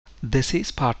This is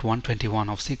part 121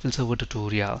 of SQL Server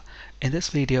tutorial. In this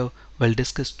video, we'll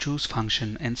discuss choose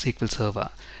function in SQL Server.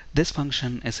 This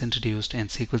function is introduced in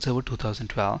SQL Server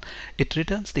 2012. It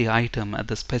returns the item at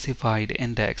the specified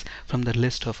index from the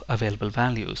list of available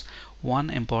values.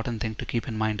 One important thing to keep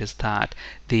in mind is that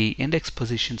the index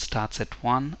position starts at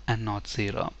 1 and not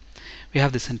 0. We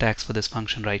have the syntax for this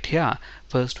function right here.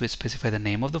 First we specify the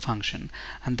name of the function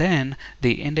and then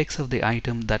the index of the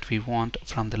item that we want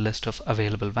from the list of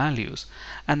available values,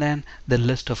 and then the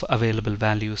list of available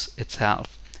values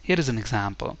itself. Here is an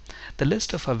example. The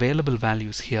list of available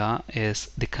values here is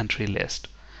the country list.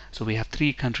 So we have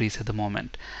 3 countries at the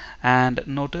moment, and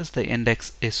notice the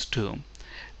index is 2.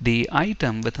 The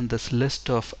item within this list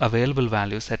of available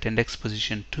values at index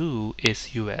position 2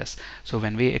 is US. So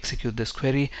when we execute this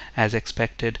query, as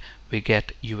expected, we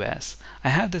get US. I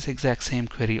have this exact same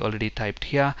query already typed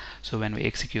here. So when we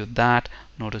execute that,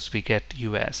 notice we get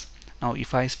US. Now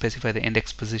if I specify the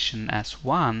index position as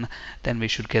 1, then we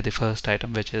should get the first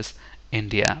item, which is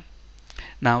India.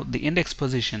 Now the index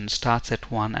position starts at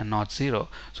 1 and not 0.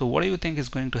 So what do you think is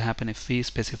going to happen if we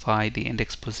specify the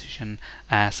index position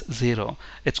as 0?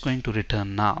 It's going to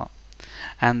return null.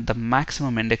 And the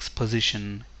maximum index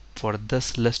position for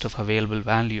this list of available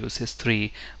values is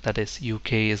 3. That is,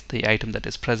 UK is the item that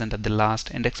is present at the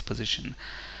last index position,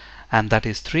 and that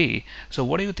is 3. So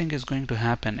what do you think is going to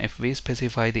happen if we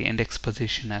specify the index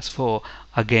position as 4?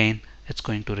 Again, it's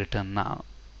going to return null.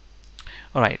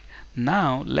 Alright,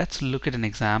 now let's look at an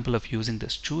example of using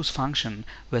this choose function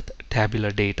with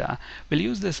tabular data. We'll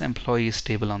use this employees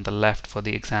table on the left for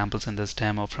the examples in this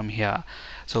demo from here.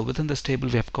 So within this table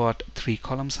we have got 3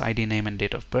 columns: ID, name and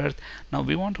date of birth. Now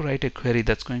we want to write a query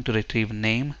that's going to retrieve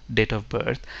name, date of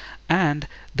birth and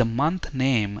the month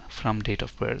name from date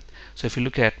of birth. So if you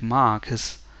look at Mark,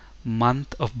 his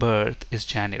month of birth is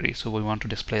January, so we want to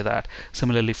display that.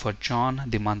 Similarly for John,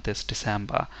 the month is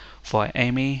December. For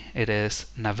Amy, it is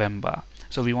November.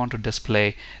 So we want to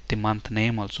display the month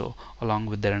name also along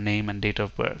with their name and date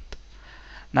of birth.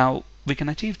 Now we can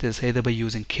achieve this either by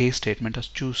using case statement or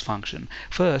choose function.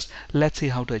 First, let's see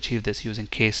how to achieve this using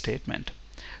case statement.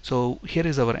 So here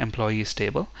is our employees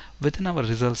table. Within our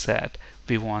result set,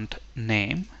 we want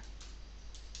name,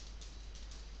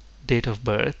 date of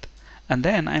birth, and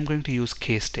then I'm going to use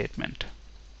case statement.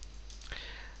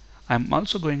 I'm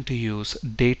also going to use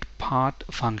DatePart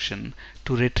function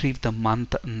to retrieve the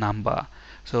month number.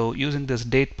 So using this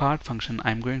DatePart function,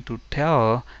 I'm going to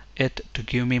tell it to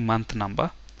give me month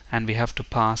number, and we have to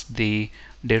pass the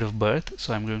date of birth.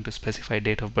 So I'm going to specify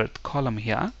date of birth column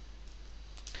here.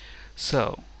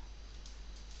 So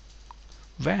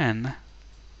when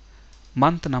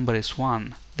month number is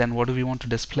 1, then what do we want to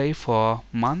display for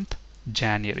month?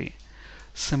 January.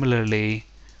 Similarly,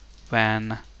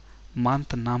 when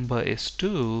month number is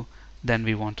 2, then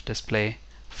we want to display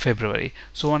February,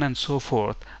 so on and so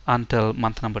forth until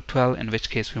month number 12, in which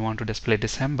case we want to display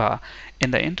December.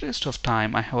 In the interest of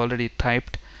time, I have already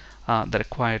typed the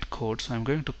required code, so I'm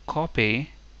going to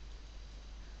copy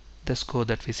this code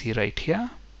that we see right here.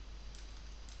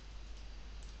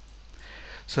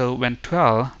 So when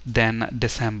 12, then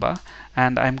December,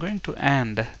 and I'm going to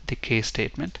end the case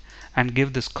statement and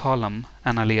give this column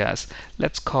an alias.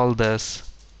 Let's call this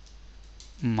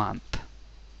month.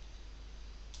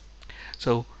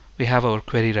 So we have our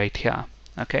query right here.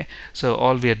 Okay, so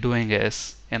all we are doing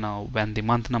is, when the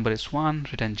month number is 1,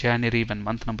 return January. When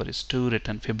month number is 2,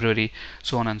 return February,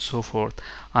 so on and so forth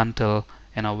until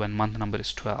when month number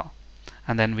is 12.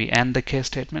 And then we end the case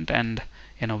statement and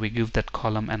we give that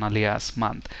column an alias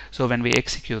month. So when we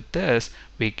execute this,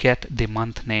 we get the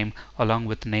month name along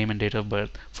with name and date of birth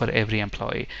for every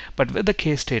employee. But with the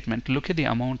case statement, look at the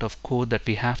amount of code that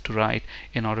we have to write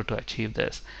in order to achieve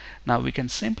this. Now we can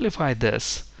simplify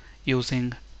this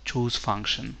using choose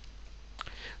function.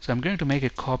 So I'm going to make a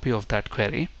copy of that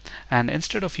query, and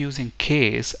instead of using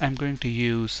case, I'm going to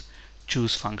use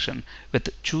choose function. With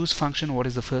choose function, what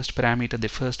is the first parameter? The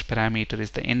first parameter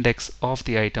is the index of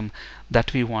the item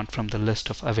that we want from the list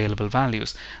of available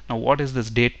values. Now what is this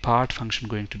DatePart function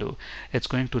going to do? It's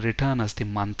going to return us the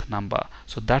month number.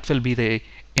 So that will be the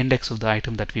index of the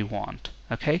item that we want.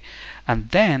 Okay, and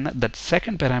then that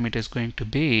second parameter is going to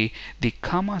be the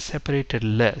comma separated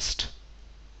list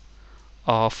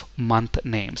of month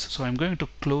names. So I'm going to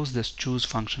close this choose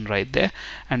function right there,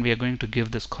 and we are going to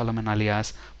give this column an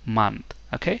alias month.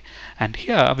 Okay, and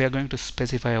here we are going to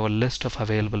specify our list of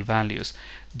available values: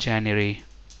 January,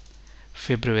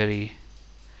 February,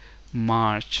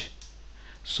 March,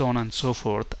 so on and so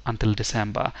forth until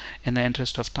December. In the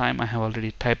interest of time, I have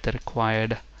already typed the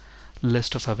required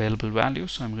list of available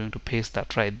values, so I'm going to paste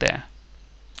that right there.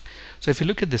 So if you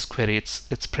look at this query,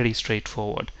 it's pretty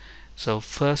straightforward. So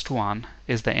first one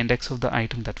is the index of the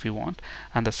item that we want,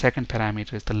 and the second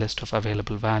parameter is the list of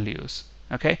available values.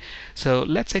 Okay, so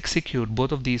let's execute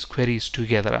both of these queries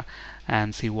together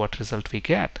and see what result we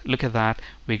get. Look at that,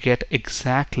 we get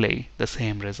exactly the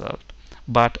same result.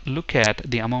 But look at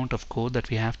the amount of code that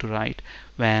we have to write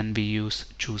when we use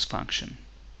choose function.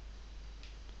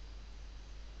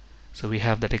 So we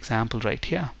have that example right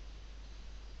here.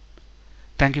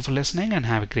 Thank you for listening and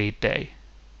have a great day.